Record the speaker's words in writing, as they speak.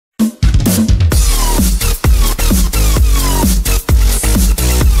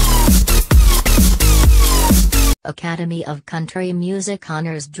Academy of Country Music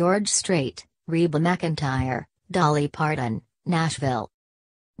honors George Strait, Reba McEntire, Dolly Parton, Nashville.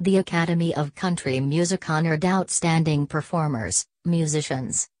 The Academy of Country Music honored outstanding performers,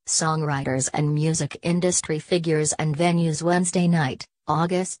 musicians, songwriters and music industry figures and venues Wednesday night,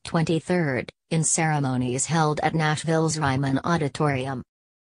 August 23, in ceremonies held at Nashville's Ryman Auditorium.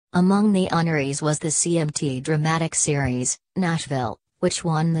 Among the honorees was the CMT dramatic series, Nashville, which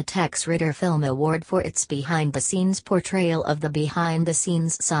won the Tex Ritter Film Award for its behind-the-scenes portrayal of the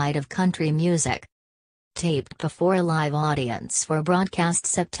behind-the-scenes side of country music. Taped before a live audience for broadcast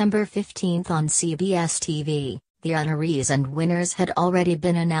September 15 on CBS TV, the honorees and winners had already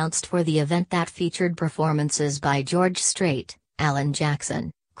been announced for the event that featured performances by George Strait, Alan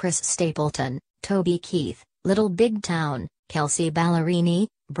Jackson, Chris Stapleton, Toby Keith, Little Big Town, Kelsey Ballerini,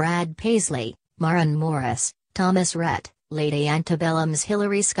 Brad Paisley, Maren Morris, Thomas Rhett, Lady Antebellum's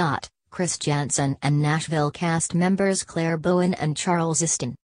Hillary Scott, Chris Jansen and Nashville cast members Claire Bowen and Charles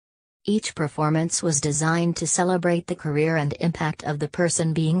Easton. Each performance was designed to celebrate the career and impact of the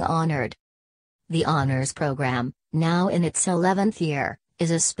person being honored. The honors program, now in its 11th year,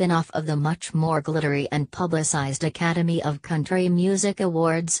 is a spin-off of the much more glittery and publicized Academy of Country Music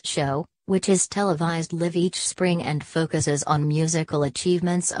Awards show, which is televised live each spring and focuses on musical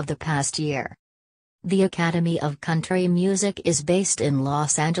achievements of the past year. The Academy of Country Music is based in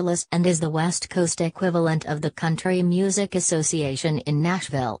Los Angeles and is the West Coast equivalent of the Country Music Association in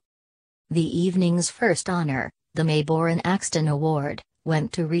Nashville. The evening's first honor, the Mayborn Axton Award,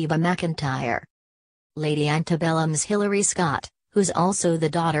 went to Reba McEntire. Lady Antebellum's Hillary Scott, who's also the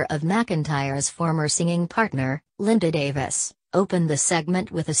daughter of McEntire's former singing partner, Linda Davis, opened the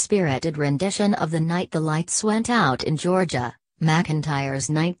segment with a spirited rendition of The Night the Lights Went Out in Georgia, McEntire's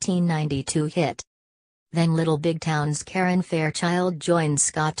 1992 hit. Then Little Big Town's Karen Fairchild joined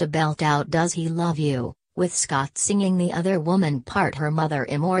Scott to belt out Does He Love You, with Scott singing the other woman part her mother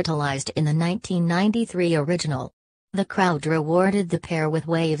immortalized in the 1993 original. The crowd rewarded the pair with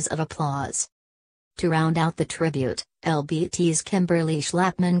waves of applause. To round out the tribute, LBT's Kimberly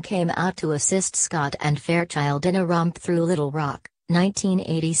Schlapman came out to assist Scott and Fairchild in a romp through Little Rock,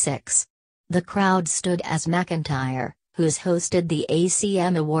 1986. The crowd stood as McEntire, who's hosted the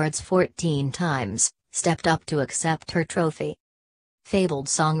ACM Awards 14 times, stepped up to accept her trophy. Fabled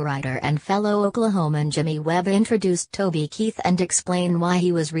songwriter and fellow Oklahoman Jimmy Webb introduced Toby Keith and explained why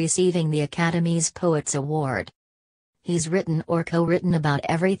he was receiving the Academy's Poets Award. He's written or co-written about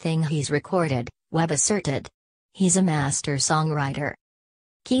everything he's recorded, Webb asserted. He's a master songwriter.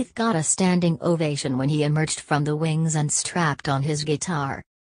 Keith got a standing ovation when he emerged from the wings and strapped on his guitar.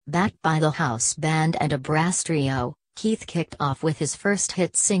 Backed by the house band and a brass trio, Keith kicked off with his first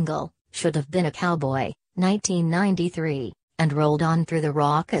hit single, Should Have Been a Cowboy, 1993, and rolled on through the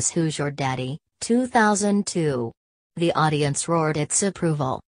raucous Who's Your Daddy, 2002. The audience roared its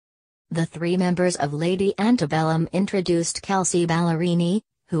approval. The three members of Lady Antebellum introduced Kelsey Ballerini,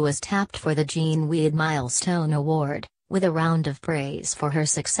 who was tapped for the Gene Weed Milestone Award, with a round of praise for her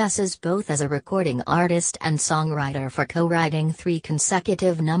successes both as a recording artist and songwriter for co-writing 3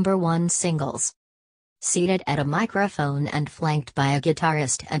 consecutive #1 singles. Seated at a microphone and flanked by a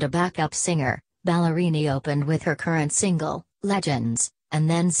guitarist and a backup singer, Ballerini opened with her current single, Legends, and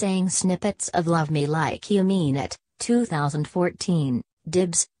then sang snippets of Love Me Like You Mean It, 2014,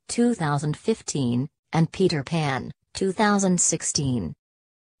 Dibs, 2015, and Peter Pan, 2016.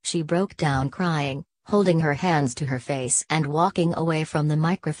 She broke down crying, holding her hands to her face and walking away from the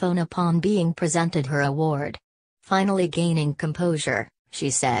microphone upon being presented her award. Finally gaining composure, she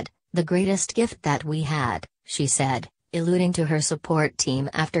said, "The greatest gift that we had," she said, alluding to her support team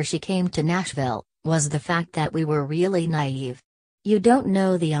after she came to Nashville, "was the fact that we were really naive. You don't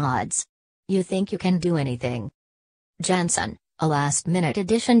know the odds. You think you can do anything." Jansen, a last-minute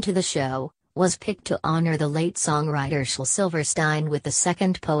addition to the show, was picked to honor the late songwriter Shel Silverstein with the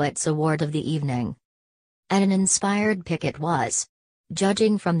second Poets Award of the evening. And an inspired pick it was.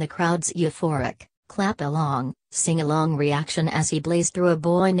 Judging from the crowd's euphoric, clap-along, sing-along reaction as he blazed through A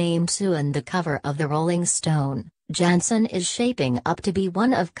Boy Named Sue and the cover of the Rolling Stone, Jansen is shaping up to be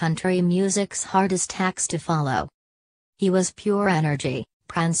one of country music's hardest acts to follow. He was pure energy,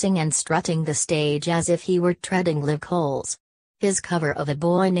 prancing and strutting the stage as if he were treading live coals. His cover of A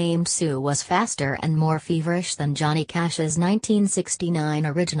Boy Named Sue was faster and more feverish than Johnny Cash's 1969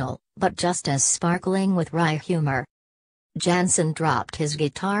 original, but just as sparkling with wry humor. Jansen dropped his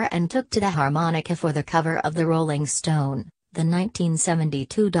guitar and took to the harmonica for the cover of the Rolling Stone, the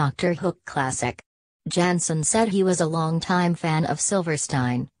 1972 Dr. Hook classic. Jansen said he was a longtime fan of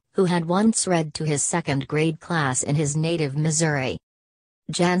Silverstein, who had once read to his second-grade class in his native Missouri.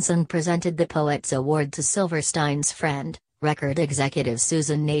 Jansen presented the Poets Award to Silverstein's friend, record executive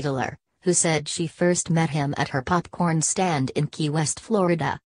Susan Nadler, who said she first met him at her popcorn stand in Key West,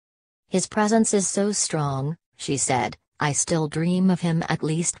 Florida. "His presence is so strong," she said, "I still dream of him at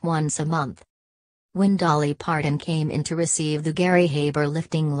least once a month." When Dolly Parton came in to receive the Gary Haber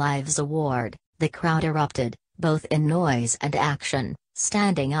Lifting Lives Award, the crowd erupted, both in noise and action,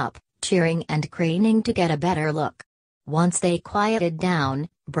 standing up, cheering and craning to get a better look. Once they quieted down,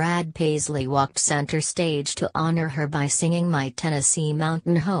 Brad Paisley walked center stage to honor her by singing My Tennessee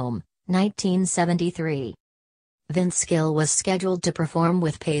Mountain Home, 1973. Vince Gill was scheduled to perform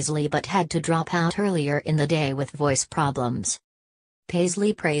with Paisley but had to drop out earlier in the day with voice problems.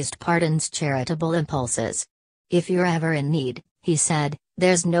 Paisley praised Parton's charitable impulses. "If you're ever in need," he said,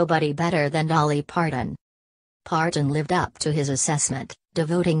 "there's nobody better than Dolly Parton." Parton lived up to his assessment,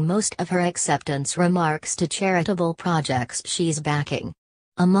 devoting most of her acceptance remarks to charitable projects she's backing.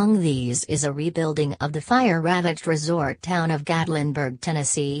 Among these is a rebuilding of the fire-ravaged resort town of Gatlinburg,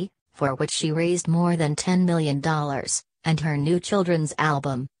 Tennessee, for which she raised more than $10 million, and her new children's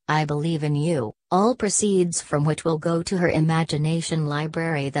album, I Believe in You, all proceeds from which will go to her Imagination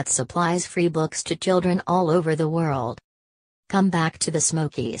Library that supplies free books to children all over the world. "Come back to the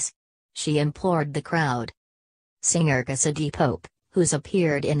Smokies," she implored the crowd. Singer Cassidy Pope, who's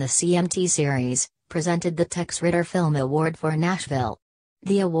appeared in the CMT series, presented the Tex Ritter Film Award for Nashville.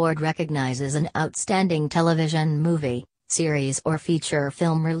 The award recognizes an outstanding television movie, series or feature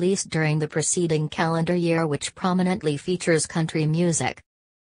film released during the preceding calendar year which prominently features country music.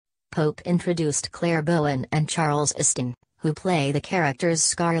 Pope introduced Claire Bowen and Charles Easton, who play the characters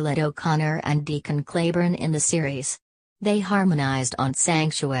Scarlett O'Connor and Deacon Claiborne in the series. They harmonized on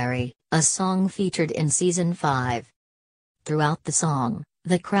Sanctuary, a song featured in Season 5. Throughout the song,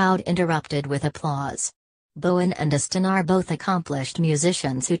 the crowd interrupted with applause. Bowen and Easton are both accomplished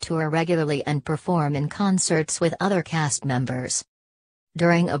musicians who tour regularly and perform in concerts with other cast members.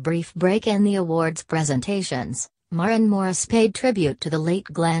 During a brief break in the awards presentations, Maren Morris paid tribute to the late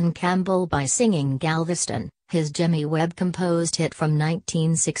Glenn Campbell by singing Galveston, his Jimmy Webb-composed hit from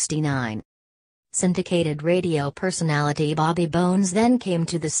 1969. Syndicated radio personality Bobby Bones then came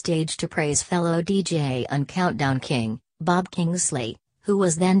to the stage to praise fellow DJ and Countdown King, Bob Kingsley, who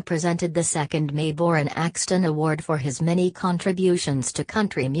was then presented the second Mayborn Axton Award for his many contributions to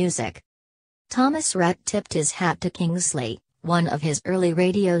country music. Thomas Rhett tipped his hat to Kingsley, one of his early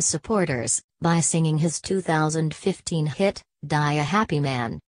radio supporters, by singing his 2015 hit, Die a Happy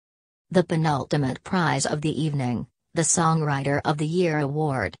Man. The penultimate prize of the evening, the Songwriter of the Year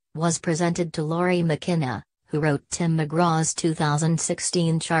award, was presented to Lori McKenna, who wrote Tim McGraw's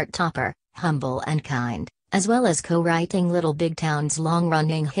 2016 chart topper, Humble and Kind, as well as co-writing Little Big Town's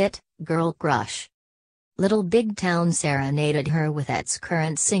long-running hit, Girl Crush. Little Big Town serenaded her with its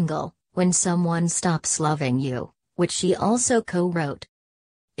current single, When Someone Stops Loving You, which she also co-wrote.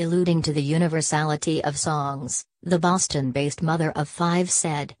 Alluding to the universality of songs, the Boston-based mother of five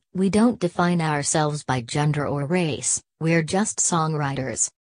said, "We don't define ourselves by gender or race, we're just songwriters."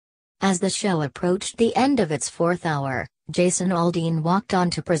 As the show approached the end of its fourth hour, Jason Aldean walked on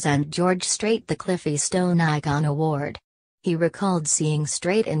to present George Strait the Cliffy Stone Icon Award. He recalled seeing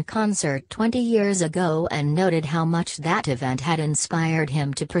Strait in concert 20 years ago and noted how much that event had inspired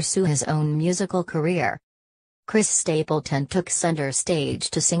him to pursue his own musical career. Chris Stapleton took center stage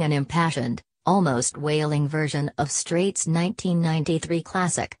to sing an impassioned, almost wailing version of Strait's 1993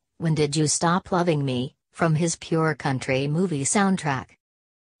 classic, When Did You Stop Loving Me, from his Pure Country movie soundtrack.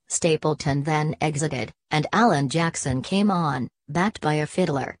 Stapleton then exited, and Alan Jackson came on, backed by a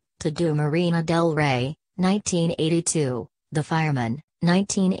fiddler, to do Marina del Rey, 1982, The Fireman,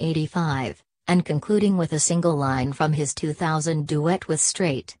 1985, and concluding with a single line from his 2000 duet with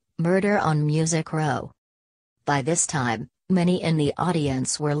Strait, Murder on Music Row. By this time, many in the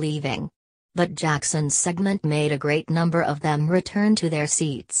audience were leaving. But Jackson's segment made a great number of them return to their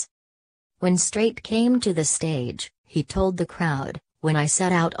seats. When Strait came to the stage, he told the crowd, "When I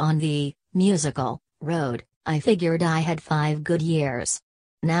set out on the musical road, I figured I had 5 good years.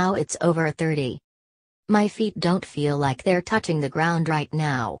 Now it's over 30. My feet don't feel like they're touching the ground right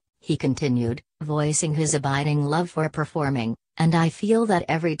now," he continued, voicing his abiding love for performing, "and I feel that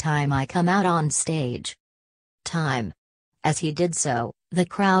every time I come out on stage." Time. As he did so, the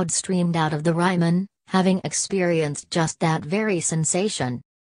crowd streamed out of the Ryman, having experienced just that very sensation.